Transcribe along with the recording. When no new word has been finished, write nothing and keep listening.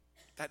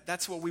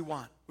That's what we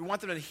want. We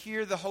want them to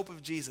hear the hope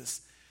of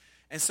Jesus.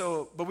 And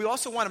so, but we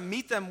also want to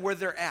meet them where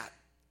they're at.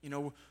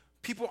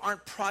 People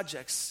aren't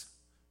projects.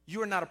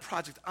 You are not a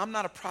project. I'm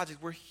not a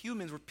project. We're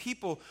humans. We're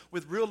people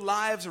with real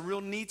lives and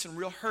real needs and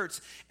real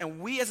hurts. And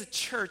we as a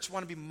church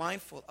want to be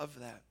mindful of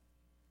that.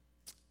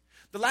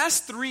 The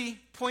last 3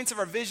 points of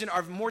our vision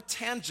are more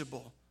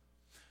tangible.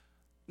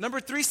 Number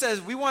 3 says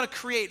we want to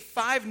create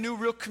 5 new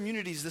real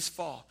communities this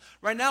fall.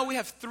 Right now we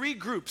have 3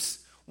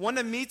 groups. One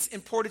that meets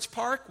in Portage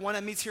Park, one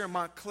that meets here in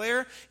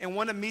Montclair, and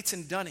one that meets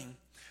in Dunning.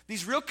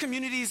 These real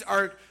communities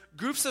are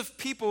groups of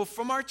people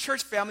from our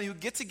church family who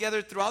get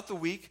together throughout the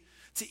week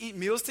to eat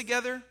meals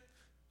together,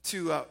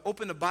 to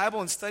open the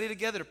Bible and study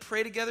together, to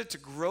pray together, to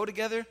grow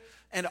together,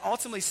 and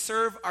ultimately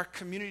serve our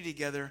community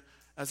together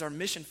as our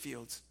mission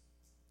fields.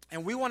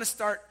 And we want to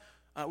start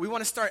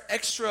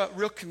extra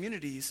real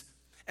communities,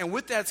 and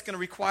with that, it's going to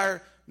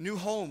require new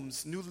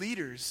homes, new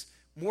leaders,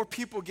 more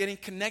people getting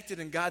connected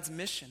in God's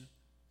mission.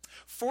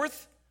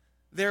 Fourth,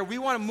 we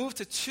want to move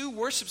to 2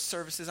 worship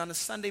services on a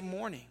Sunday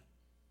morning.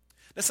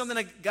 That's something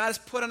that God has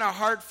put on our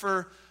heart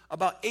for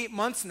about 8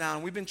 months now,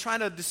 and we've been trying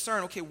to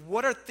discern, okay,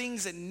 what are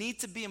things that need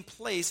to be in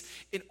place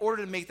in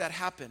order to make that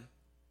happen?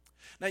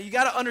 Now, you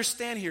got to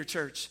understand here,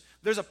 church,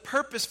 there's a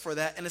purpose for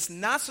that, and it's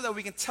not so that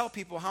we can tell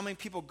people how many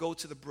people go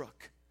to the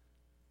brook.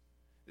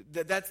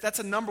 That's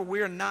a number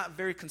we're not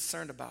very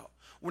concerned about.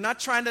 We're not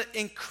trying to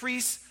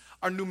increase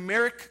our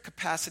numeric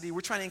capacity.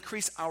 We're trying to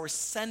increase our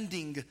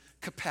sending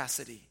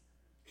capacity.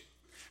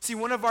 See,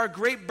 one of our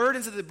great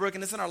burdens of the brook,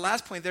 and this is our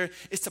last point there,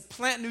 is to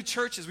plant new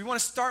churches. We want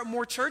to start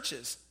more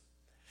churches.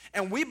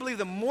 And we believe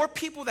the more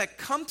people that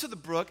come to the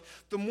brook,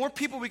 the more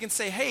people we can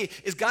say, hey,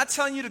 is God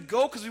telling you to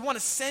go? Because we want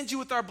to send you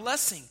with our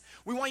blessing.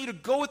 We want you to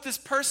go with this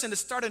person to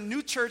start a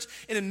new church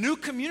in a new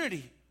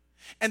community.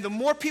 And the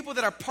more people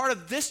that are part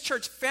of this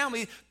church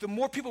family, the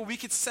more people we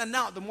can send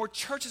out, the more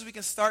churches we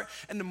can start,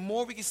 and the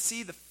more we can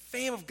see the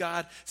fame of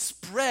God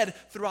spread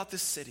throughout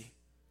this city.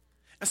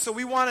 And so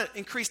we want to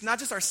increase not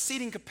just our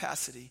seating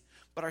capacity,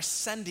 but our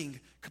sending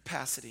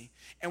capacity.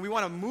 And we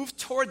want to move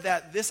toward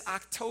that this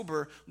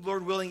October,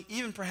 Lord willing,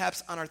 even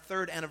perhaps on our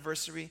 3rd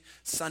anniversary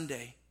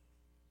Sunday.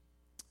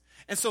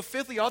 And so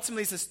fifthly,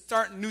 ultimately, is to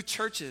start new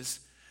churches.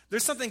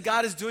 There's something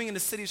God is doing in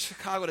the city of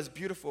Chicago that's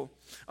beautiful.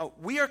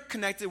 We are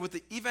connected with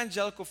the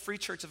Evangelical Free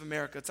Church of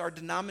America. It's our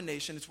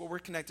denomination. It's what we're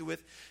connected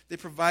with. They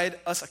provide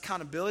us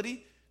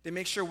accountability. They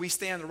make sure we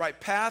stay on the right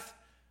path.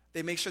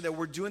 They make sure that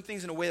we're doing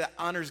things in a way that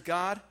honors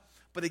God.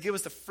 But they give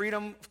us the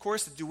freedom, of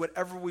course, to do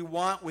whatever we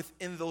want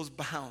within those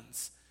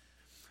bounds.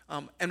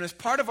 And as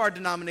part of our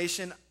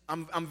denomination,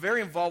 I'm very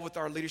involved with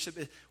our leadership.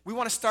 We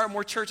want to start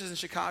more churches in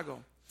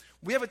Chicago.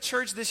 We have a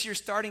church this year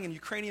starting in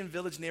Ukrainian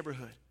Village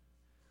neighborhood.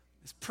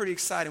 It's pretty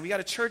exciting. We got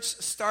a church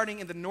starting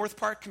in the North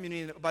Park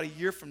community in about a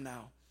year from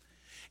now.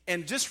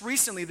 And just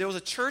recently, there was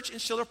a church in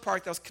Schiller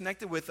Park that was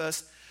connected with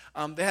us.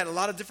 They had a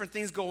lot of different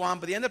things go on,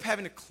 but they ended up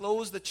having to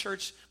close the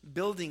church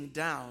building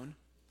down.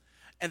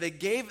 And they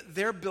gave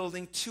their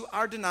building to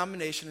our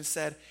denomination and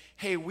said,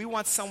 hey, we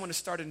want someone to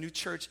start a new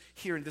church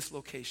here in this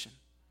location.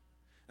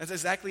 That's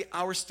exactly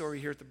our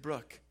story here at the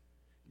Brook.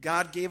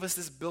 God gave us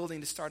this building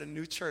to start a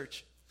new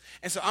church.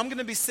 And so I'm going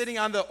to be sitting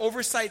on the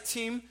oversight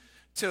team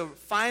to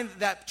find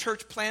that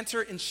church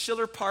planter in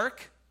Schiller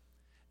Park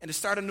and to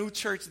start a new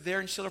church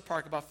there in Schiller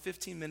Park about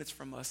 15 minutes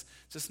from us,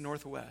 just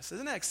northwest.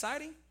 Isn't that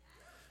exciting?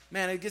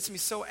 Man, it gets me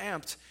so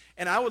amped.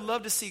 And I would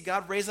love to see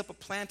God raise up a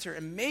planter,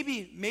 and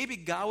maybe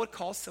God would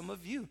call some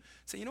of you.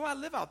 Say, I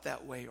live out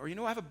that way, or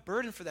I have a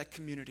burden for that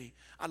community.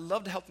 I'd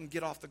love to help them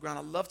get off the ground.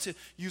 I'd love to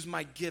use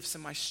my gifts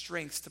and my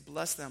strengths to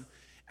bless them.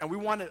 And we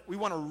want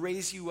to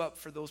raise you up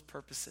for those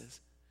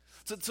purposes.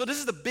 So this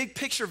is the big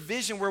picture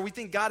vision where we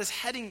think God is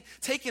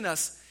taking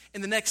us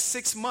in the next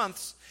 6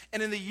 months.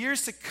 And in the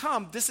years to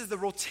come, this is the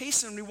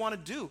rotation we want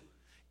to do.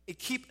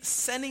 Keep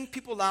sending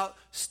people out,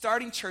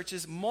 starting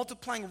churches,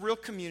 multiplying real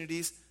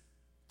communities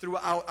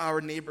throughout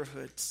our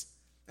neighborhoods.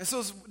 And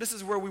so this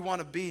is where we want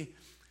to be.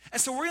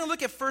 And so we're going to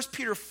look at 1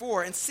 Peter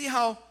 4 and see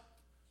how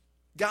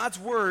God's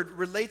word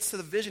relates to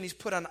the vision he's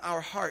put on our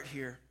heart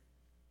here.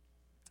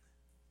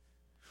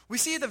 We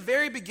see at the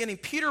very beginning,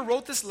 Peter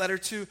wrote this letter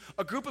to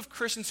a group of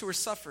Christians who were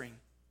suffering.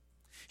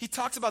 He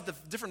talks about the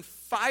different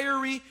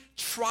fiery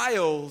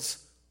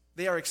trials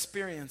they are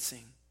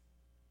experiencing.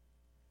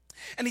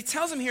 And he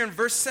tells them here in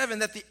verse 7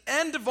 that the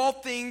end of all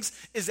things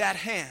is at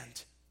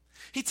hand.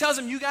 He tells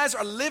them, you guys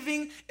are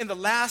living in the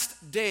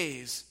last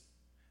days.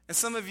 And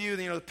some of you,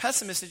 the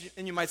pessimists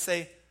in you might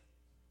say,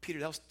 Peter,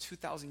 that was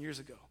 2,000 years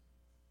ago.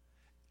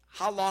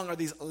 How long are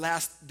these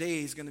last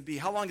days going to be?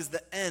 How long is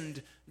the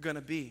end going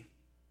to be?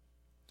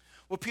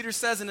 Well, Peter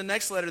says in the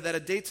next letter that a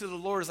day to the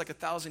Lord is like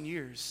 1,000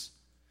 years.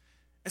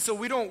 And so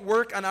we don't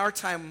work on our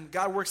time.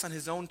 God works on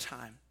his own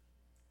time.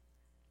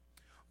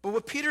 But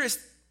what Peter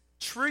is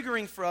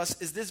triggering for us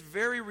is this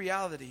very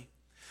reality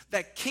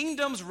that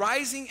kingdoms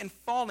rising and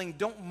falling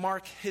don't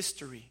mark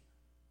history.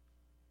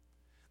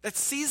 That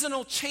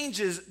seasonal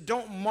changes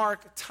don't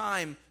mark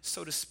time,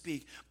 so to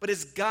speak, but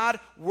it's God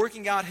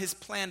working out his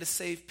plan to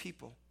save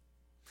people.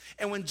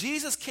 And when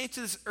Jesus came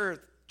to this earth,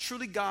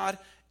 truly God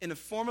in the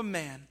form of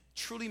man,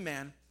 truly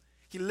man.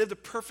 He lived a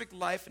perfect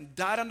life and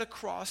died on the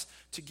cross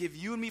to give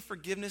you and me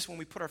forgiveness when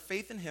we put our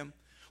faith in him.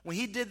 When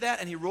he did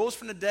that and he rose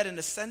from the dead and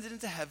ascended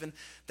into heaven,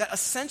 that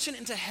ascension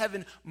into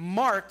heaven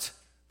marked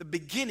the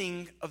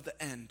beginning of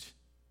the end.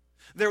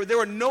 There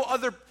were no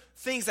other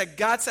things that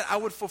God said I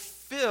would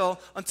fulfill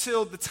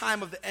until the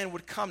time of the end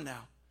would come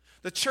now.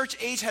 The church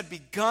age had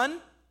begun,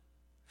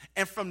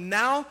 and from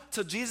now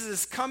till Jesus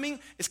is coming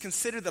is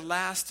considered the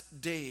last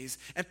days.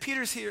 And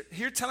Peter's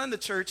here telling the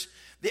church,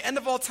 the end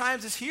of all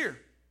times is here.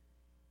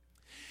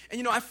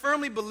 And I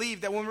firmly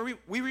believe that when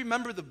we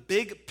remember the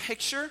big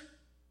picture,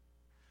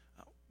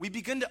 we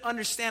begin to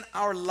understand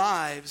our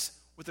lives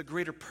with a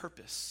greater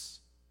purpose.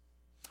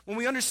 When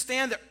we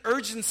understand the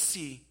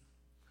urgency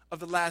of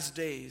the last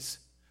days,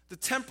 the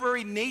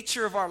temporary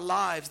nature of our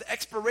lives, the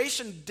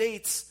expiration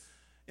dates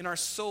in our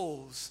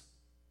souls,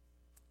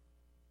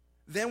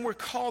 then we're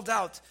called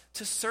out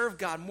to serve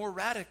God more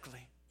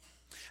radically.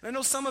 And I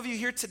know some of you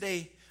here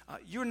today,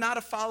 you're not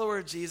a follower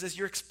of Jesus.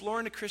 You're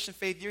exploring the Christian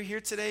faith. You're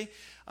here today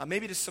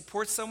maybe to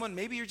support someone.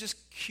 Maybe you're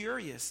just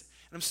curious.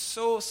 And I'm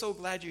so, so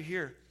glad you're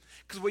here.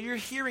 Because what you're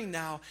hearing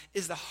now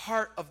is the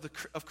heart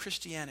of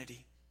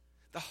Christianity.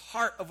 The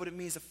heart of what it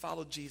means to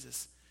follow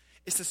Jesus.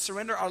 Is to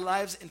surrender our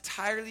lives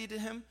entirely to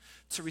him,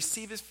 to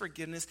receive his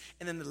forgiveness,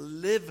 and then to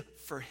live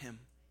for him.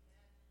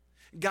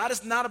 God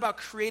is not about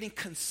creating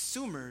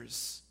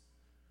consumers,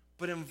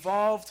 but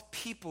involved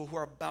people who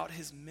are about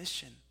his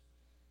mission.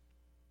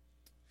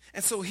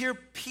 And so here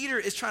Peter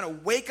is trying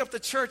to wake up the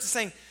church and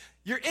saying,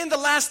 you're in the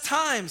last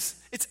times.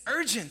 It's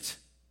urgent.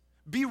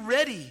 Be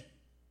ready.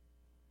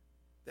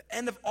 The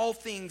end of all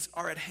things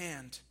are at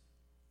hand.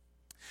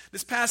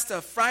 This past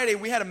Friday,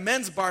 we had a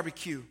men's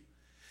barbecue,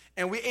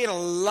 and we ate a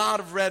lot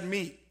of red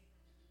meat.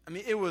 I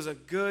mean, it was a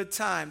good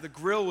time. The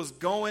grill was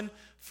going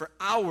for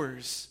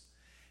hours.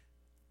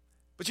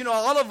 But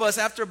all of us,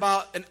 after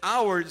about an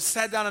hour, just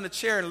sat down in a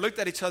chair and looked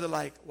at each other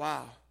like,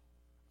 wow,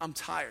 I'm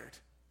tired.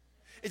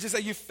 It's just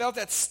like you felt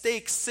that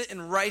steak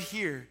sitting right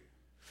here.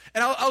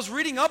 And I was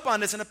reading up on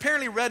this, and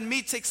apparently red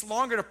meat takes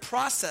longer to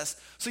process,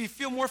 so you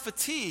feel more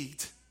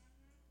fatigued.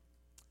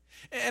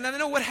 And I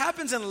know what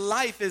happens in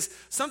life is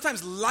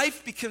sometimes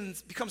life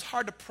becomes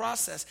hard to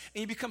process,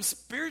 and you become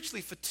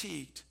spiritually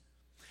fatigued.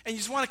 And you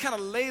just want to kind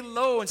of lay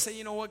low and say,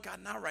 you know what,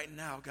 God, not right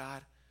now,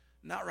 God.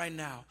 Not right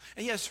now.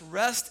 And yes,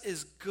 rest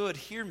is good.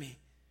 Hear me.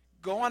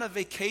 Go on a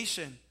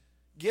vacation.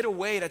 Get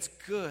away. That's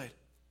good.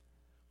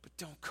 But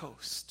don't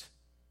coast.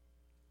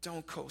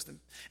 Don't coast.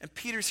 And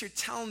Peter's here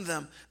telling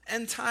them,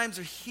 end times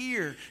are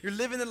here. You're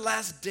living the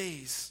last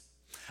days.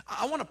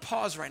 I want to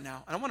pause right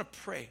now, and I want to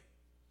pray.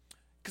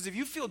 Because if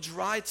you feel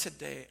dry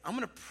today, I'm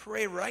going to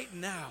pray right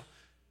now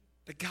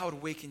that God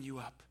would waken you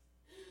up.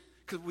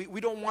 Because we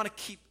don't want to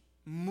keep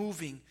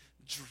moving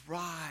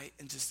dry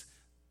and just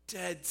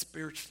dead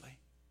spiritually.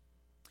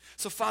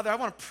 So, Father, I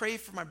want to pray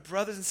for my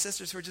brothers and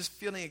sisters who are just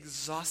feeling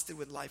exhausted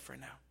with life right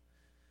now.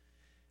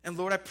 And,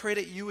 Lord, I pray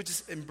that you would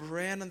just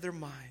imbrand on their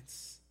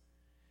minds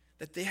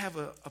that they have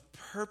a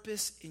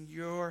purpose in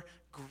your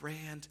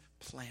grand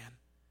plan.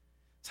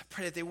 So I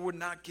pray that they would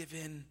not give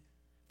in,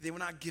 they would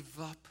not give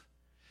up,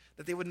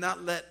 that they would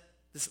not let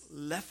this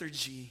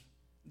lethargy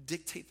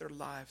dictate their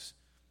lives,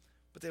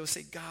 but they would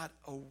say, God,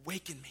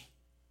 awaken me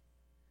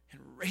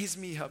and raise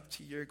me up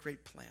to your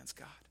great plans,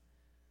 God.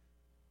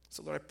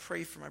 So, Lord, I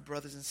pray for my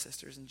brothers and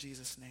sisters in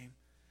Jesus' name.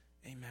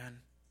 Amen.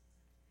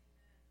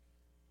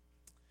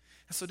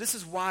 And so this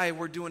is why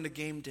we're doing the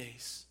game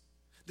days.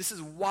 This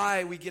is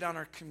why we get on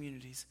our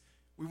communities.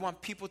 We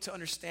want people to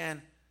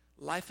understand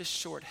life is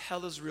short,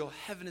 hell is real,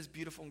 heaven is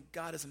beautiful, and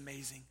God is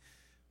amazing.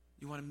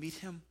 You want to meet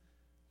him?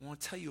 We want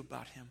to tell you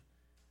about him.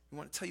 We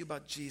want to tell you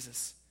about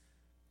Jesus.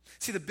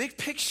 See, the big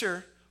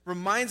picture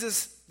reminds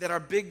us that our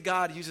big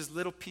God uses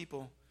little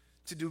people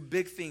to do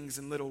big things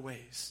in little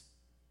ways.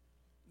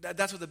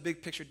 That's what the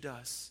big picture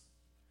does.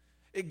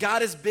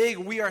 God is big,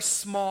 we are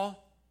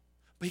small,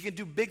 but he can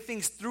do big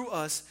things through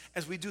us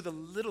as we do the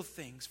little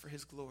things for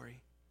his glory.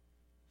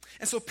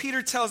 And so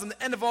Peter tells them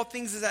the end of all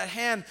things is at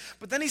hand,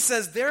 but then he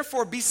says,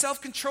 therefore, be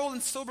self-controlled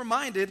and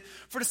sober-minded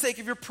for the sake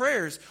of your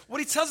prayers. What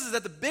he tells us is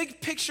that the big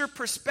picture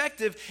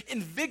perspective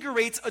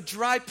invigorates a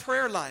dry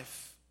prayer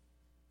life.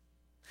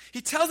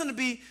 He tells them to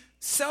be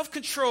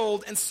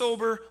self-controlled and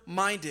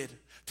sober-minded.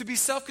 To be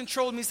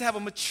self-controlled means to have a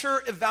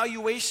mature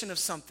evaluation of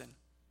something.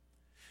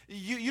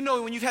 You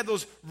know when you've had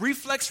those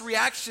reflex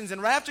reactions,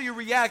 and right after you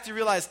react, you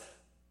realize,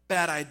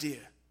 bad idea.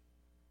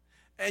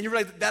 And you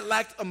realize that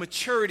lacked a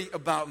maturity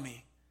about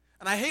me.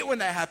 And I hate when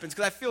that happens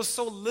because I feel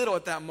so little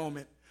at that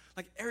moment.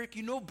 Like, Eric,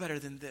 you know better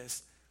than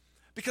this.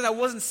 Because I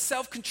wasn't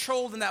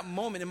self-controlled in that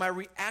moment, in my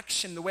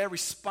reaction, the way I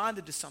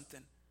responded to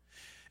something.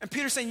 And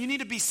Peter's saying you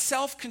need to be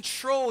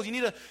self-controlled. You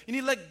need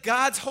to let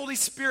God's Holy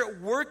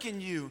Spirit work in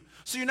you.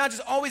 So you're not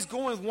just always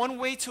going one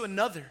way to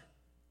another,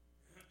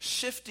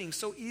 shifting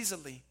so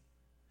easily.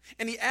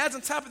 And he adds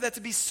on top of that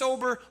to be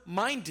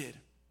sober-minded.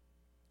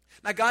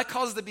 Now, God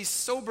calls us to be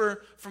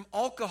sober from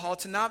alcohol,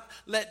 to not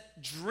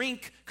let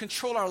drink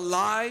control our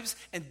lives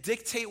and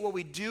dictate what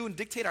we do and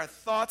dictate our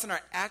thoughts and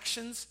our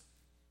actions.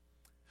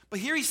 But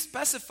here he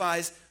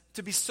specifies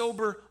to be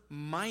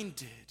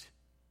sober-minded.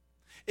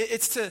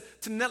 It's to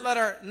not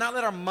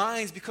let our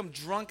minds become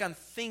drunk on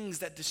things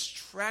that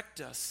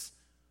distract us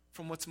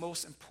from what's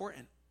most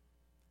important.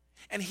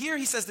 And here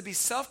he says to be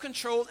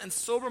self-controlled and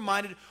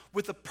sober-minded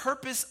with the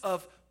purpose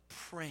of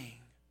praying.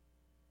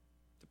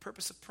 The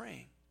purpose of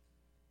praying.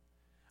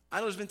 I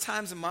know there's been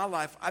times in my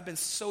life I've been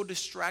so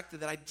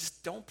distracted that I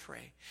just don't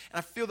pray. And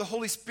I feel the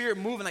Holy Spirit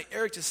moving like,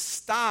 Eric, just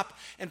stop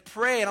and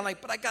pray. And I'm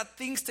like, but I got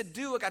things to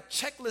do. I got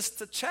checklists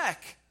to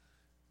check.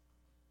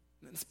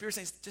 And the Spirit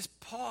saying, just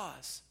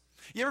pause.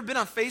 You ever been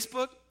on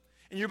Facebook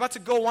and you're about to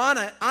go on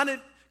it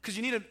because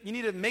you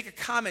need to make a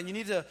comment. You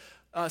need to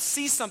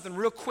see something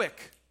real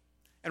quick.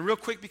 And real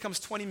quick becomes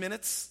 20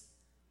 minutes.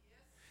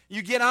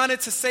 You get on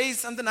it to say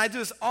something. I do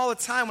this all the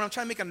time when I'm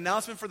trying to make an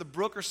announcement for the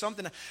Brook or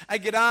something. I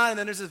get on and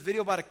then there's this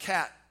video about a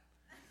cat.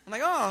 I'm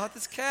like, oh,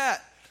 this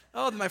cat.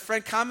 Oh, my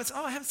friend comments,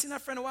 oh, I haven't seen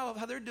that friend in a while,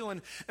 how they're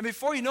doing. And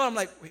before you know it, I'm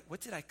like, wait, what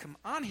did I come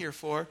on here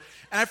for?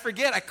 And I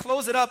forget. I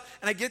close it up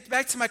and I get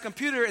back to my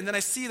computer and then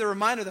I see the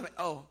reminder that I'm like,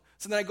 oh.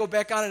 So then I go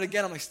back on it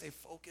again. I'm like, stay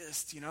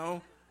focused, you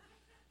know.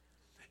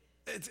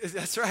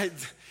 That's right.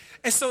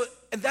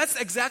 And that's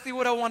exactly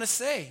what I want to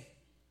say.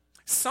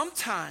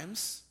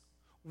 Sometimes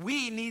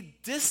we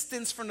need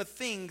distance from the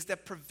things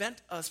that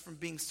prevent us from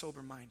being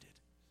sober-minded.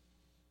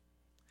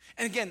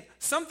 And again,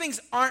 some things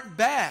aren't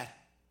bad.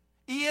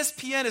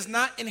 ESPN is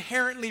not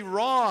inherently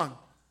wrong.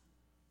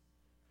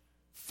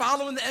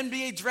 Following the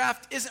NBA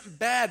draft isn't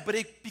bad, but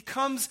it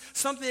becomes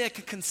something that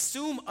can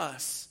consume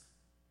us.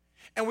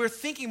 And we're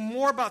thinking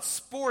more about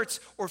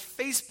sports or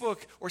Facebook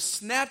or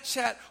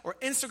Snapchat or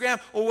Instagram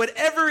or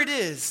whatever it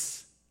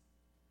is,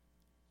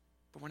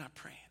 but we're not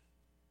praying.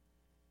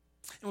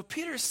 And what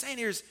Peter is saying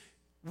here is,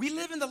 we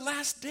live in the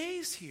last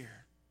days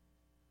here.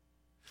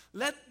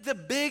 Let the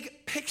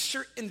big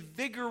picture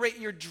invigorate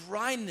your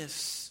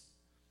dryness.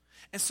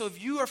 And so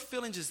if you are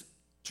feeling just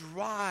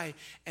dry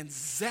and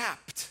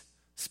zapped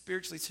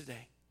spiritually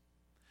today,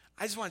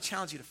 I just want to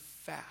challenge you to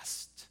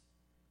fast.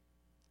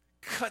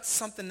 Cut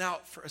something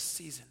out for a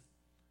season.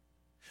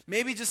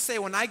 Maybe just say,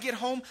 when I get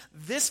home,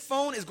 this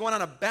phone is going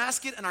on a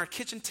basket on our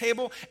kitchen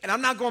table, and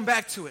I'm not going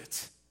back to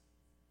it.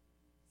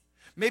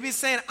 Maybe it's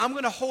saying, I'm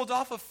going to hold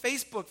off of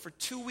Facebook for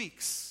 2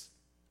 weeks.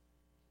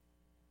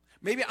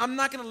 Maybe I'm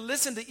not going to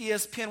listen to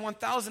ESPN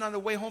 1000 on the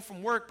way home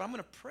from work, but I'm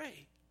going to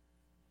pray.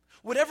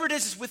 Whatever it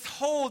is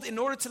withhold in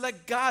order to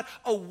let God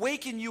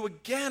awaken you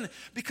again.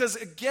 Because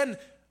again,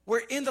 we're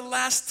in the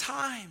last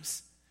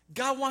times.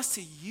 God wants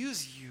to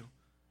use you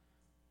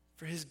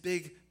for his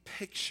big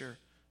picture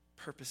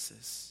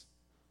purposes.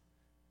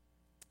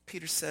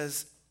 Peter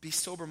says, be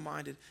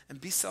sober-minded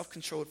and be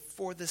self-controlled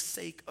for the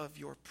sake of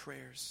your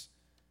prayers.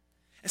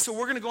 And so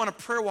we're going to go on a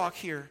prayer walk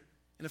here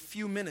in a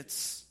few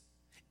minutes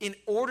in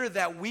order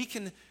that we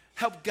can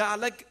help God,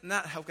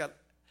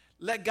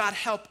 let God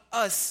help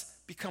us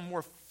become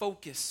more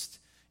focused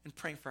in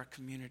praying for our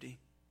community.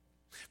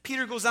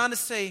 Peter goes on to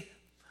say,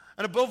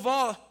 and above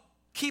all,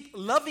 keep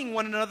loving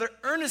one another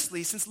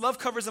earnestly, since love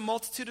covers a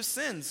multitude of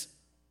sins.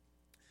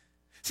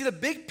 See, the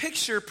big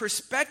picture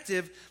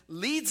perspective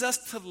leads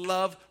us to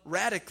love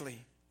radically.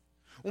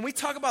 When we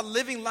talk about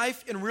living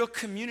life in real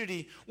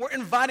community, we're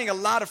inviting a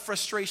lot of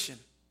frustration.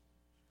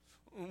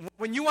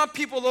 When you want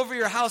people over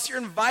your house, you're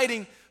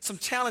inviting some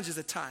challenges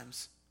at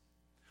times.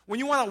 When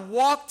you want to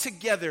walk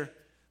together,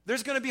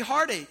 there's going to be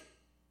heartache.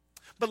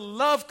 But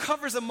love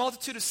covers a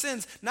multitude of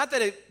sins. Not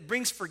that it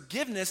brings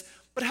forgiveness,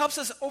 but helps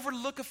us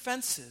overlook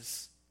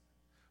offenses.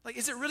 Like,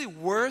 is it really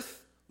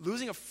worth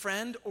losing a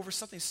friend over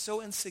something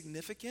so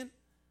insignificant?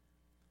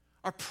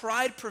 Our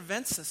pride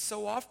prevents us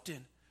so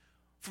often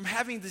from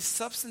having these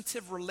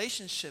substantive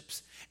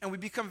relationships, and we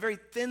become very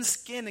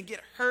thin-skinned and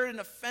get hurt and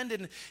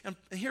offended. And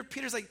here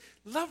Peter's like,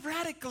 love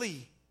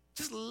radically.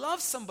 Just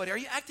love somebody. Are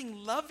you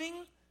acting loving?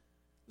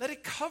 Let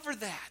it cover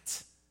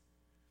that.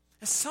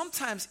 And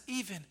sometimes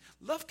even,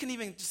 love can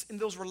even, just in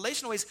those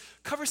relational ways,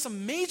 cover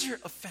some major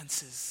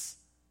offenses.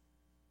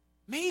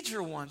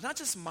 Major ones, not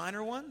just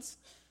minor ones.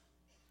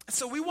 And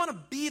so we want to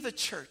be the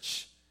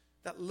church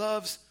that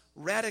loves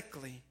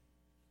radically.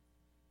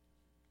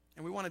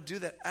 And we want to do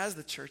that as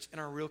the church in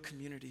our real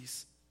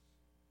communities.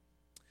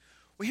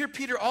 Well, here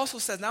Peter also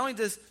says, not only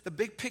does the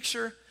big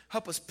picture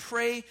help us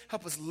pray,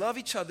 help us love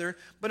each other,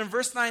 but in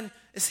verse 9,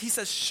 he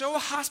says, show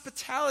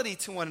hospitality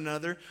to one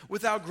another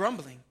without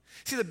grumbling.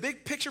 See, the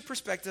big picture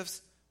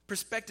perspective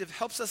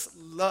helps us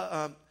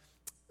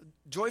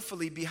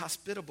joyfully be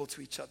hospitable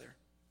to each other.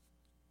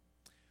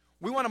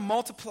 We want to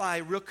multiply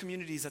real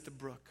communities at the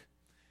Brook.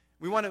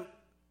 We want to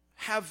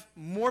have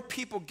more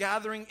people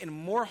gathering in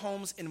more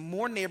homes, in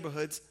more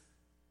neighborhoods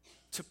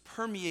to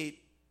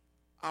permeate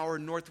our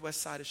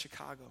northwest side of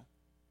Chicago.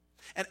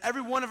 And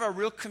every one of our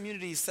real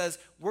communities says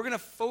we're going to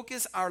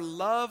focus our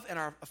love and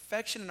our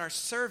affection and our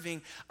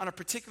serving on a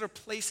particular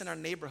place in our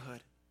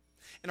neighborhood.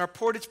 In our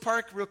Portage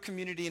Park real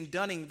community in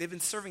Dunning, they've been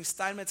serving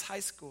Steinmetz High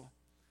School.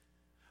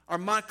 Our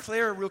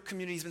Montclair real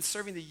community has been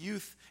serving the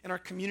youth in our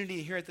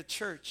community here at the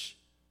church.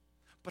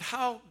 But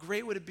how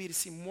great would it be to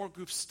see more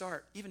groups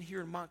start, even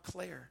here in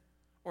Montclair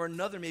or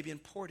another maybe in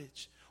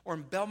Portage, or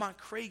in Belmont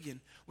Cragen,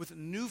 with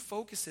new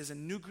focuses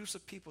and new groups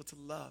of people to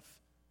love.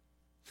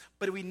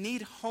 But we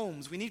need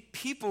homes. We need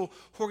people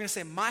who are going to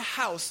say, my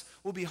house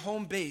will be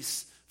home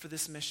base for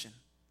this mission.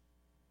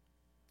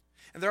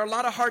 And there are a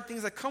lot of hard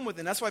things that come with it.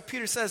 And that's why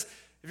Peter says,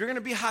 if you're going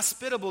to be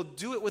hospitable,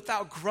 do it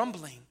without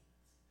grumbling.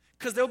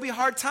 Because there'll be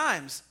hard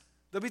times.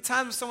 There'll be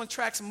times when someone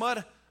tracks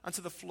mud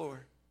onto the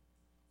floor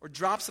or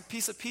drops a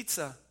piece of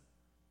pizza.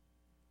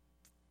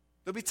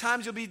 There'll be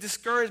times you'll be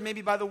discouraged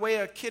maybe by the way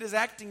a kid is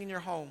acting in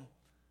your home.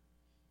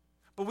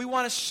 But we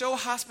want to show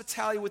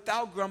hospitality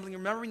without grumbling,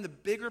 remembering the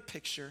bigger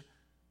picture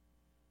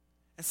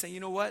and saying, you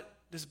know what?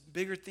 There's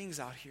bigger things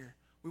out here.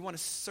 We want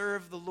to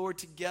serve the Lord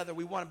together.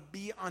 We want to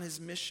be on his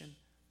mission.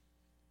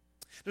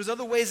 There's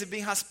other ways of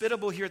being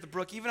hospitable here at the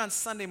Brook, even on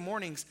Sunday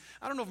mornings.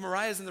 I don't know if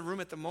Mariah's in the room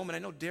at the moment. I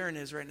know Darren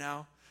is right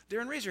now.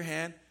 Darren, raise your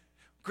hand.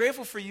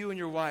 Grateful for you and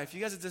your wife. You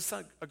guys have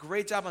done a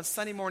great job on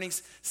Sunday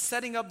mornings,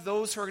 setting up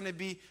those who are going to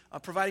be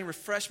providing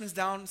refreshments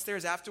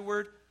downstairs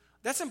afterward.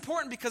 That's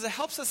important because it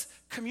helps us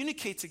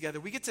communicate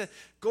together. We get to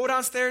go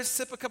downstairs,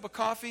 sip a cup of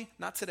coffee,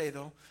 not today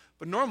though,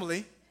 but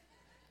normally,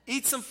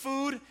 eat some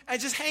food,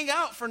 and just hang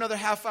out for another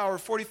half hour,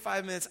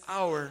 45 minutes,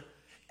 hour.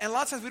 And a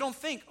lot of times we don't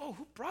think, oh,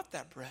 who brought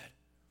that bread?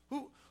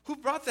 Who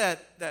brought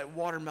that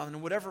watermelon or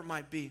whatever it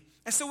might be?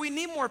 And so we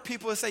need more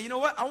people to say, you know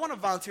what? I want to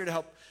volunteer to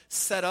help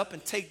set up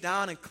and take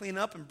down and clean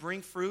up and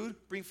bring food.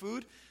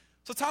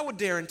 So talk with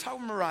Darren, talk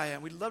with Mariah.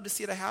 We'd love to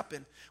see that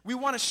happen. We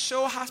want to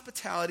show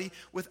hospitality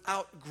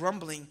without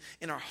grumbling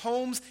in our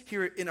homes,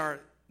 here in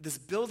this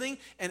building,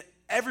 and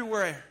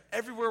everywhere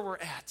we're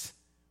at.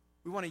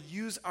 We want to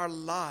use our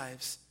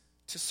lives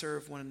to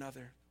serve one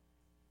another.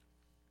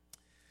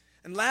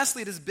 And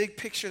lastly, this big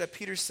picture that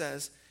Peter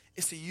says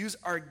is to use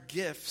our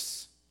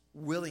gifts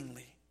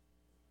willingly.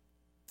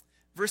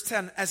 Verse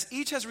 10, as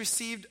each has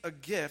received a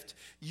gift,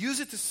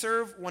 use it to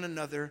serve one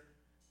another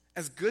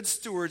as good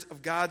stewards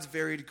of God's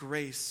varied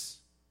grace.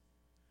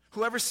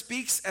 Whoever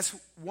speaks as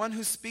one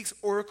who speaks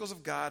oracles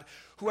of God,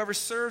 whoever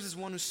serves as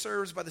one who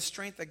serves by the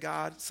strength that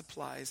God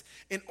supplies,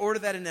 in order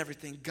that in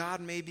everything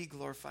God may be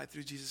glorified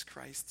through Jesus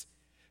Christ.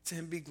 To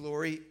him be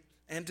glory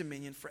and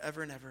dominion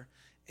forever and ever.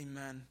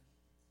 Amen.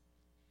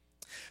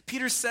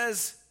 Peter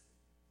says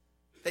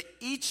that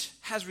each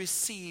has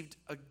received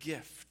a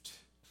gift.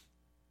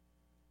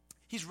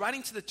 He's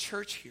writing to the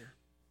church here.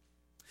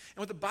 And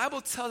what the Bible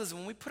tells us,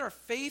 when we put our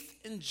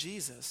faith in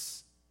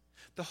Jesus,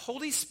 the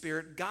Holy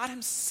Spirit, God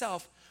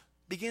himself,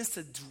 begins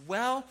to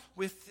dwell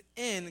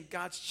within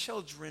God's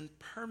children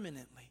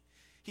permanently.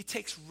 He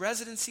takes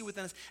residency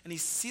within us and he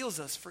seals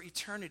us for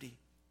eternity.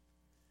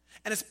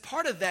 And as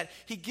part of that,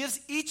 he gives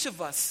each of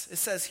us, it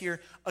says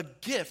here, a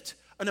gift,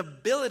 an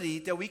ability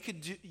that we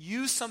could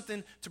use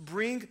something to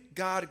bring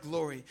God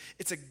glory.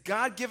 It's a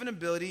God-given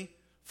ability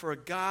for a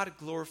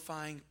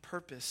God-glorifying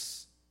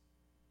purpose.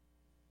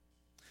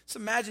 So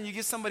imagine you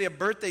give somebody a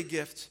birthday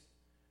gift,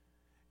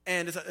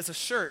 and it's a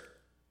shirt.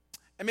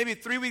 And maybe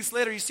 3 weeks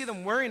later, you see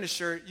them wearing the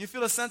shirt. You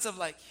feel a sense of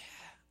like,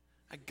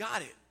 yeah, I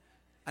got it.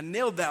 I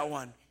nailed that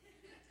one.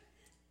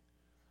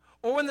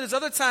 Or when there's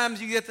other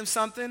times you get them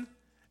something,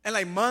 and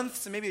like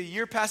months and maybe a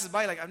year passes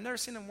by, like, I've never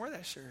seen them wear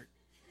that shirt.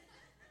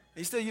 And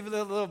you still get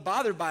a little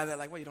bothered by that,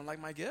 like, what, you don't like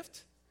my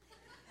gift?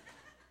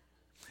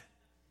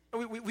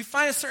 We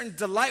find a certain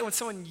delight when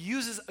someone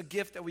uses a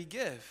gift that we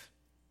give.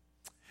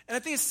 And I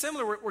think it's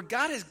similar where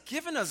God has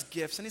given us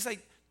gifts, and he's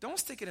like, don't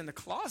stick it in the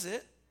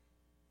closet.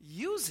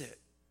 Use it.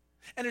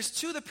 And there's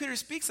two that Peter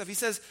speaks of. He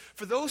says,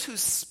 for those who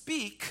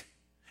speak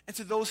and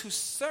to those who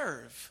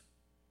serve.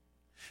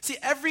 See,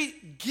 every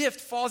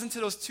gift falls into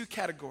those two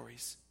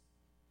categories.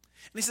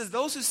 And he says,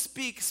 those who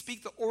speak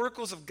the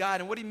oracles of God.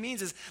 And what he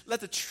means is,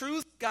 let the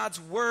truth, God's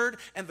word,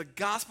 and the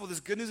gospel, this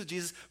good news of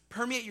Jesus,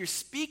 permeate your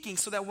speaking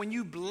so that when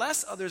you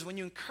bless others, when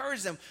you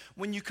encourage them,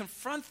 when you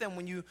confront them,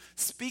 when you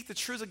speak the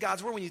truth of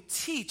God's word, when you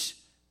teach,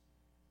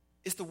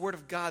 it's the word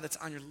of God that's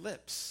on your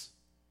lips.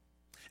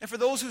 And for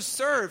those who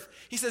serve,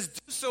 he says,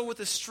 do so with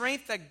the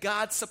strength that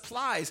God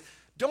supplies.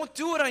 Don't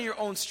do it on your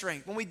own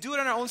strength. When we do it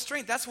on our own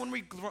strength, that's when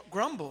we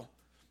grumble.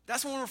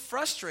 That's when we're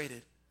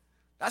frustrated.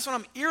 That's when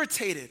I'm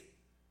irritated.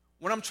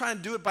 When I'm trying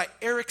to do it by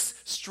Eric's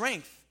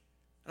strength.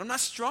 And I'm not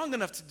strong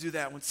enough to do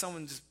that when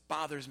someone just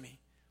bothers me.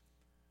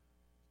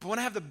 But when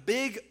I have the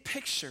big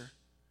picture,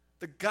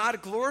 the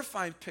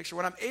God-glorifying picture,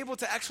 when I'm able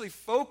to actually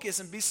focus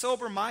and be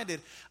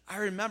sober-minded, I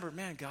remember,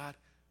 man, God,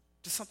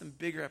 there's something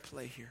bigger at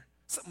play here.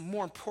 Something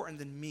more important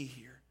than me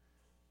here.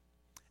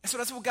 And so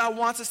that's what God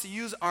wants us to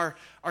use our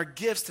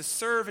gifts to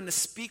serve and to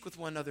speak with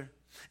one another.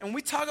 And when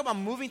we talk about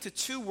moving to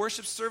 2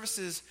 worship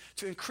services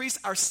to increase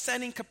our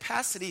sending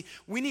capacity,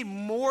 we need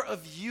more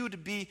of you to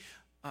be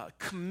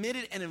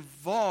committed and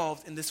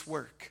involved in this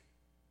work.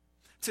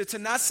 To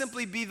not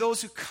simply be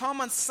those who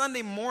come on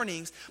Sunday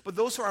mornings, but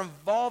those who are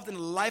involved in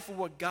the life of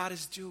what God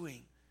is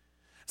doing.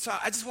 So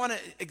I just want to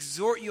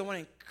exhort you, I want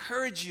to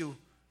encourage you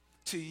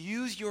to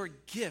use your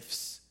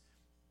gifts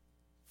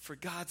for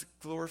God's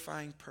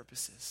glorifying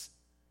purposes.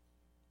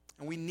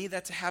 And we need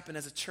that to happen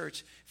as a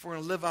church if we're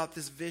going to live out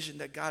this vision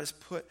that God has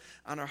put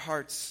on our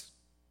hearts.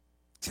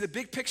 See, the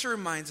big picture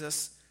reminds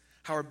us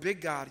how our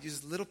big God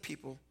uses little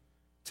people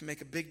to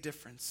make a big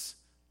difference,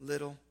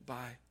 little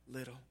by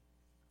little.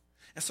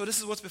 And so this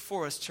is what's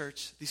before us,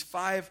 church, these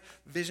 5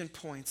 vision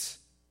points.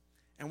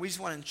 And we just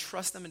want to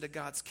entrust them into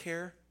God's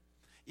care.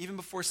 Even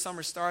before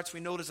summer starts, we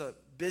know there's a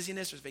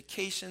busyness, there's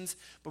vacations,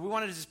 but we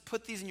wanted to just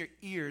put these in your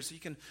ears so you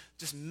can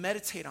just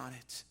meditate on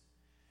it.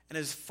 And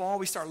as fall,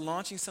 we start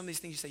launching some of these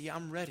things. You say, yeah,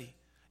 I'm ready.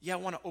 Yeah, I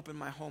want to open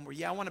my home. Or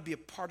yeah, I want to be a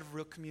part of a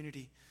real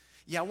community.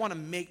 Yeah, I want to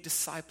make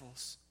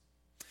disciples.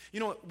 You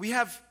know, we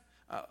have,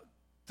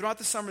 throughout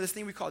the summer, this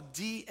thing we call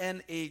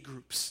DNA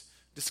groups.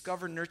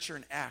 Discover, Nurture,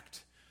 and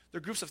Act.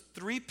 They're groups of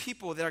 3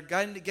 people that are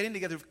getting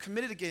together, who've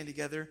committed to getting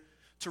together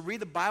to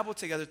read the Bible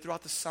together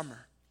throughout the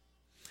summer.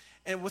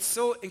 And what's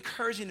so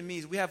encouraging to me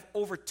is we have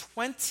over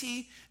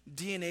 20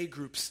 DNA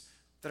groups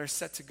that are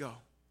set to go.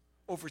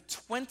 Over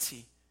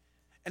 20.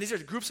 And these are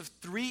groups of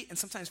 3 and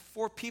sometimes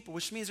 4 people,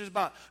 which means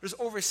there's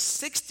over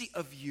 60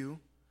 of you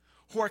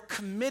who are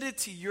committed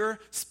to your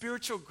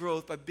spiritual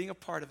growth by being a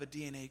part of a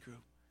DNA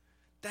group.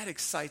 That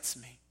excites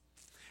me.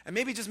 And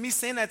maybe just me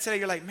saying that today,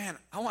 you're like, man,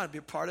 I want to be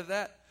a part of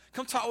that.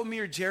 Come talk with me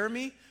or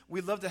Jeremy.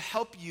 We'd love to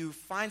help you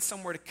find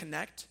somewhere to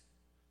connect.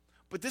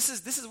 But this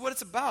is what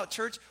it's about,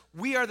 church.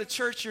 We are the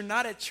church. You're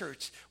not at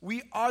church.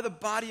 We are the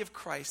body of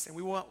Christ, and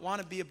we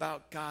want to be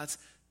about God's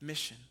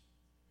mission.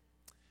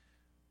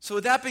 So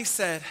with that being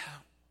said,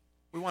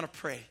 we want to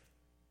pray.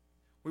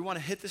 We want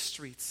to hit the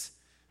streets,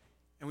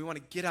 and we want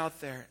to get out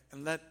there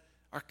and let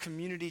our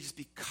community just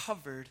be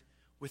covered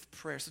with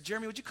prayer. So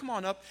Jeremy, would you come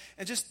on up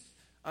and just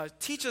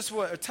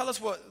tell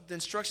us what the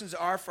instructions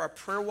are for our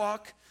prayer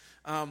walk?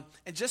 And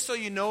just so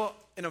you know,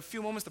 in a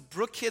few moments, the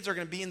Brook kids are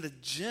going to be in the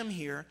gym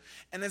here.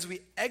 And as we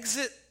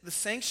exit the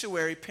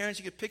sanctuary, parents,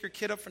 you can pick your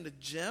kid up from the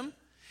gym.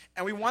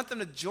 And we want them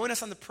to join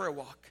us on the prayer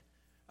walk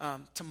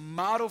to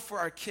model for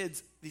our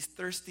kids these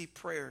thirsty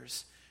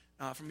prayers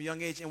from a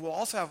young age. And we'll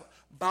also have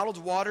bottled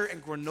water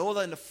and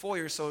granola in the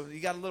foyer. So you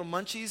got a little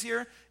munchies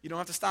here, you don't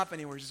have to stop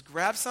anywhere. Just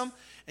grab some,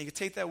 and you can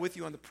take that with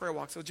you on the prayer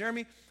walk. So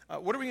Jeremy,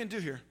 what are we going to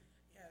do here?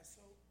 Yeah,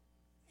 so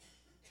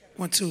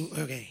 1, 2,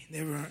 okay,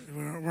 there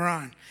we're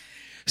on.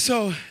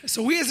 So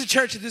we as a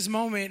church at this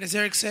moment, as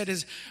Eric said,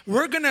 is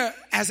we're going to,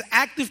 as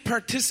active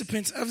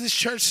participants of this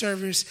church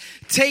service,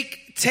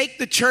 take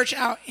the church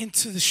out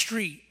into the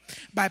street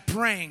by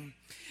praying.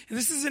 And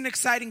this is an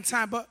exciting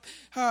time, but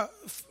I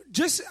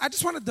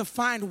just want to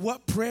define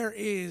what prayer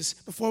is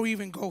before we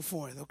even go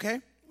forth, okay?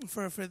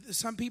 For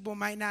some people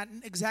might not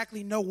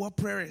exactly know what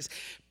prayer is.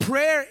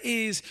 Prayer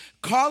is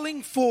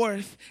calling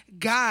forth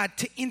God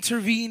to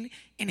intervene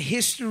in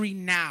history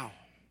now.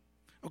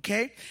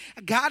 Okay?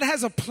 God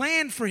has a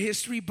plan for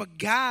history, but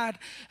God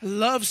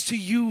loves to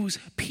use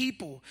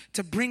people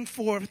to bring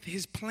forth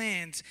his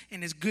plans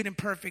and his good and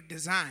perfect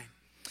design.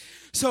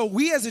 So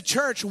we as a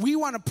church, we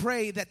want to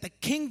pray that the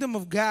kingdom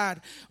of God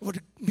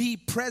would be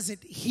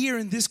present here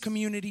in this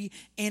community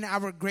in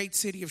our great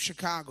city of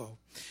Chicago.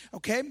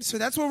 Okay? So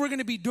that's what we're going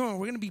to be doing.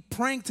 We're going to be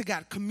praying to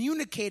God,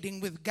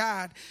 communicating with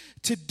God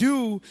to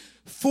do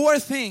 4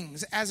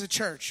 things as a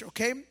church.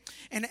 Okay?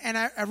 And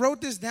I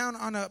wrote this down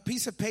on a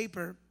piece of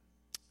paper.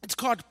 It's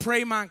called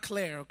Pray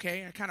Montclair,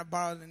 okay? I kind of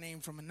borrowed the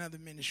name from another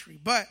ministry.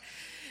 But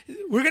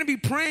we're going to be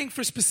praying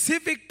for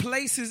specific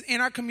places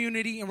in our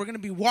community, and we're going to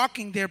be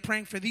walking there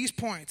praying for these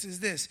points. Is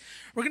this: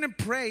 we're going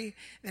to pray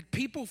that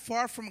people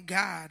far from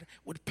God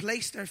would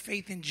place their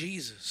faith in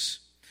Jesus.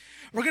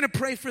 We're going to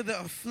pray for the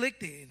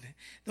afflicted.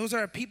 Those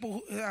are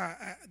people,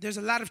 there's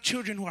a lot of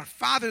children who are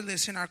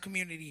fatherless in our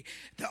community,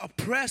 the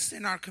oppressed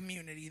in our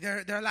community.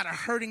 There are a lot of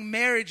hurting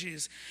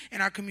marriages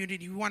in our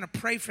community. We want to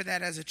pray for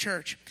that as a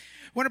church.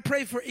 We want to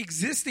pray for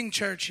existing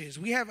churches.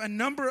 We have a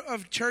number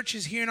of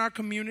churches here in our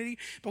community,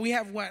 but we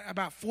have,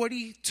 about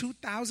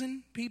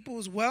 42,000 people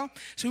as well.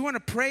 So we want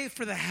to pray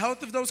for the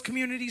health of those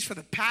communities, for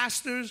the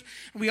pastors.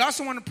 And we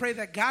also want to pray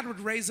that God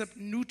would raise up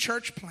new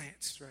church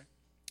plants. That's right.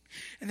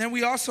 And then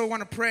we also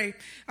want to pray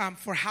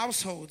for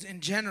households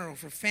in general,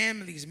 for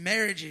families,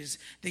 marriages,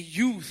 the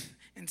youth,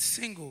 and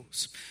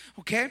singles,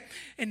 okay?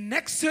 And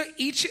next to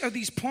each of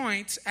these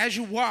points, as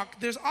you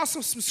walk, there's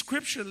also some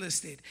scripture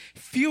listed.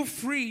 Feel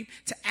free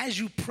to, as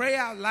you pray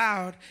out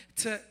loud,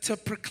 to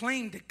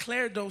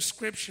declare those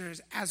scriptures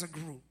as a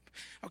group.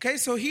 Okay,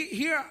 so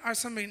here are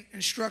some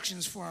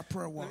instructions for our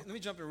prayer walk. Let me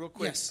jump in real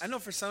quick. Yes. I know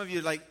for some of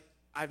you,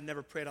 I've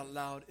never prayed out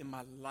loud in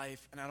my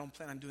life, and I don't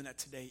plan on doing that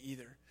today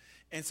either.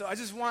 And so I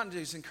just want to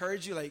just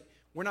encourage you,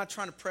 we're not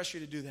trying to pressure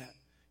you to do that.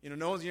 You're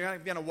not going to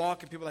be on a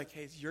walk and people are like,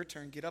 hey, it's your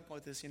turn, get up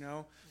with this,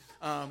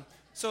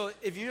 So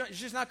if you're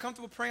just not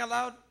comfortable praying out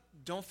loud,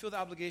 don't feel the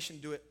obligation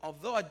to do it.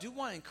 Although I do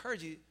want to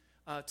encourage you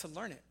to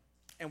learn it.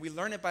 And we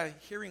learn it by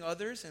hearing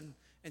others and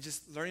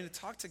just learning to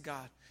talk to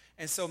God.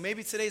 And so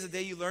maybe today's the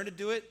day you learn to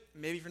do it.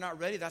 Maybe if you're not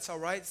ready, that's all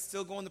right.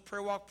 Still go in the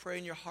prayer walk, pray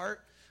in your heart.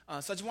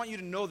 So I just want you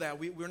to know that.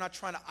 We're not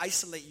trying to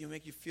isolate you and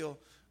make you feel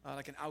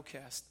like an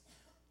outcast.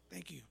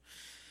 Thank you.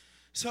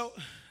 So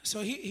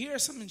here are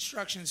some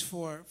instructions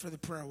for the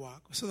prayer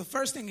walk. So the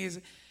first thing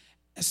is,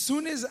 as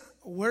soon as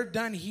we're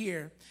done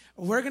here,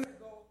 we're going to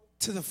go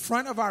to the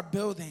front of our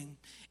building,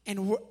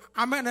 And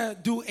I'm going to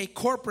do a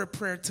corporate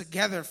prayer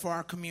together for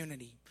our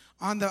community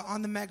on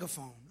the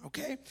megaphone,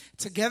 okay?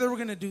 Together we're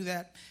going to do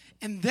that.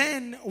 And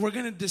then we're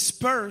going to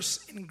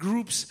disperse in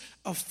groups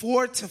of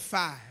 4 to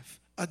 5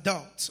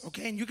 adults,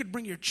 okay? And you could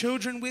bring your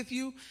children with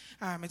you.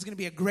 It's going to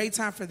be a great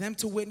time for them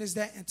to witness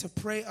that and to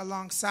pray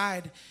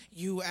alongside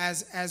you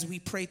as we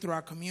pray through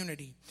our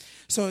community.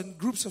 So in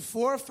groups of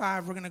 4 or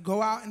 5, we're going to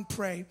go out and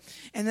pray.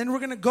 And then we're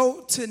going to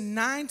go to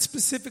 9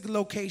 specific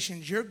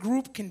locations. Your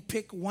group can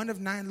pick one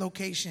of 9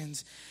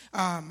 locations.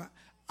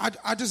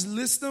 I just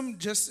list them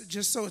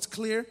just so it's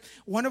clear.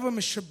 One of them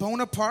is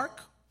Shabona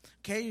Park.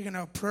 Okay, you're going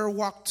to prayer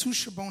walk to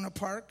Shabona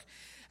Park.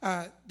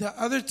 The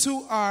other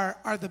 2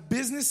 are the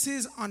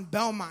businesses on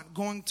Belmont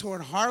going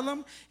toward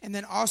Harlem and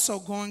then also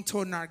going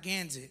toward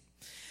Narragansett.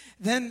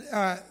 Then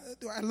I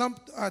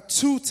lumped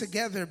 2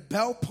 together,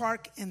 Bell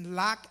Park and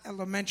Locke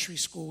Elementary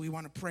School we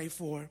want to pray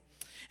for.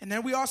 And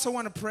then we also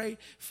want to pray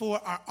for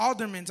our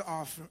alderman's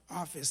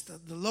office, the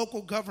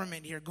local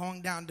government here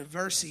going down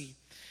Diversey,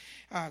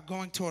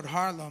 going toward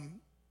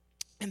Harlem.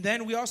 And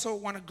then we also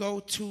want to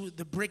go to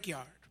the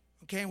Brickyard.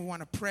 Okay, and we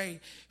want to pray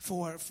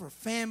for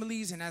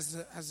families and as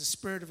the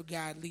Spirit of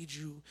God leads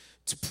you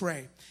to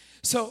pray.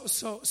 So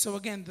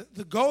again,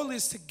 the goal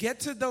is to get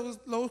to those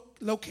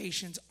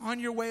locations on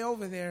your way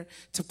over there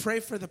to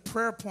pray for the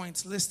prayer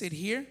points listed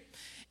here.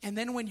 And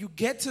then when you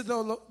get to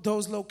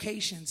those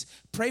locations,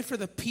 pray for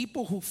the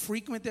people who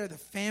frequent there, the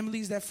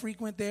families that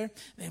frequent there,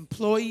 the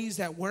employees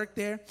that work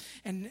there,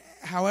 and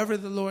however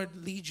the Lord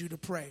leads you to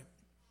pray.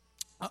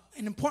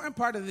 An important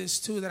part of this,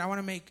 too, that I want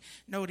to make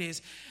note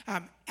is,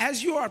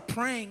 as you are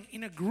praying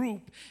in a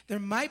group, there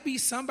might be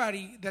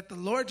somebody that the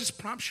Lord just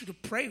prompts you to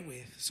pray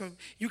with. So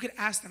you could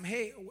ask them,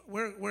 hey,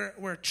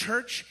 we're a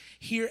church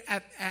here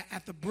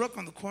at the Brook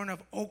on the corner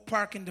of Oak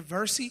Park and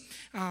Diversey.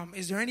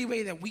 Is there any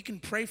way that we can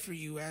pray for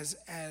you as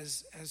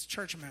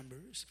church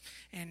members?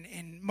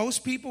 And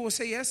most people will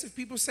say yes. If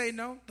people say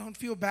no, don't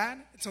feel bad.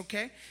 It's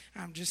okay.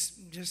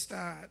 Just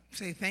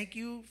say thank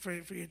you for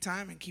your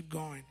time and keep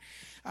going.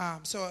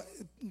 So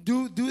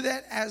do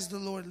that as the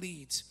Lord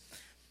leads.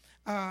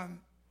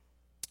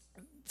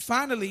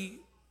 Finally,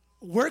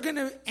 we're going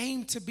to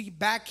aim to be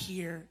back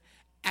here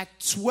at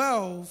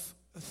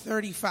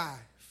 12:35,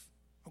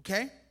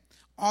 okay?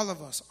 All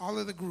of us, all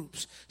of the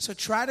groups. So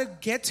try to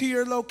get to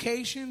your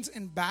locations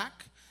and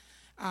back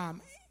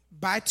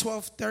by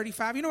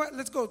 12:35. You know what?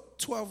 Let's go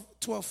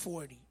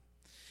 12:40.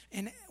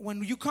 And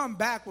when you come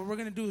back, what we're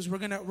going to do is we're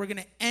going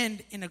to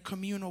end in a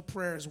communal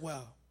prayer as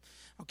well,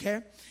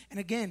 okay? And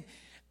again,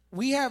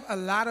 we have a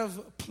lot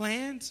of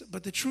plans,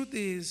 but the truth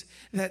is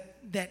that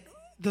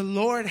the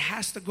Lord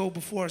has to go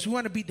before us. We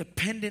want to be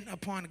dependent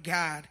upon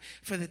God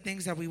for the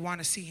things that we want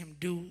to see him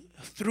do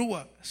through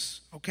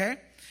us, okay?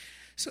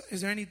 So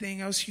is there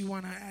anything else you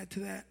want to add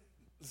to that?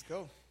 Let's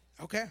go.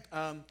 Okay.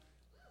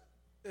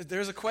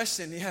 There's a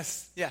question,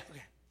 yes. Yeah.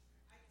 Okay.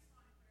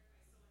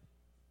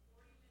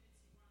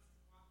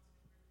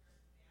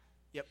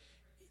 Yep.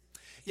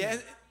 Yeah.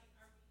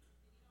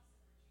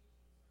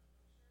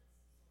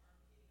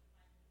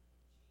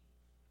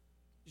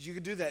 You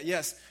could do that,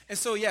 yes. And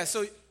so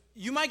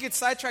you might get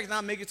sidetracked and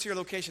not make it to your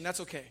location. That's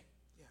okay.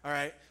 Yeah. All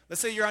right? Let's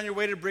say you're on your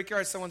way to the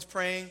Brickyard, someone's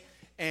praying,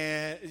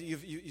 and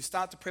you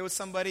stop to pray with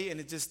somebody, and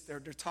they're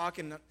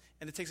talking,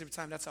 and it takes every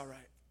time. That's all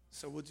right.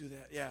 So we'll do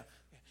that, yeah.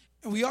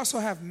 And we also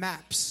have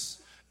maps.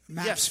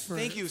 Yes,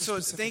 thank you. So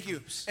thank you.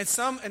 Groups.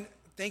 And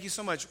thank you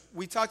so much.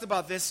 We talked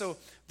about this. So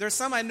there's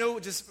some I know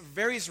just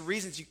various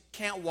reasons you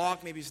can't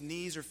walk, maybe it's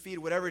knees or feet,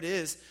 whatever it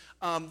is.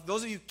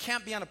 Those of you who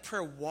can't be on a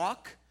prayer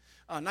walk,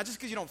 not just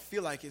because you don't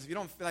feel like it. If you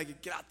don't feel like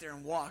it, get out there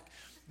and walk.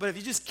 But if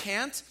you just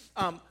can't,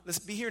 let's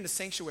be here in the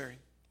sanctuary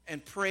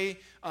and pray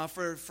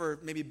for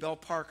maybe Bell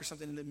Park or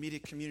something in the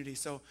immediate community.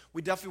 So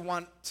we definitely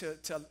want to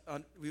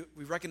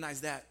we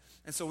recognize that.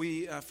 And so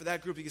for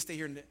that group, you can stay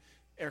here in the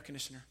air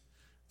conditioner.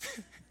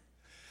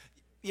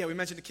 Yeah, we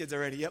mentioned the kids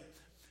already.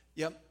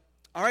 Yep.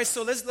 All right,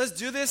 so let's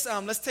do this.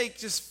 Let's take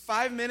just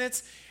 5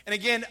 minutes. And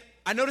again,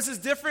 I know this is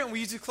different.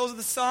 We usually close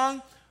with a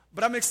song.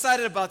 But I'm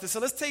excited about this.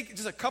 So let's take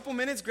just a couple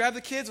minutes, grab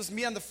the kids, let's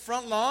meet on the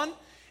front lawn,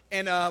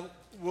 and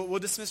we'll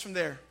dismiss from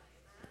there.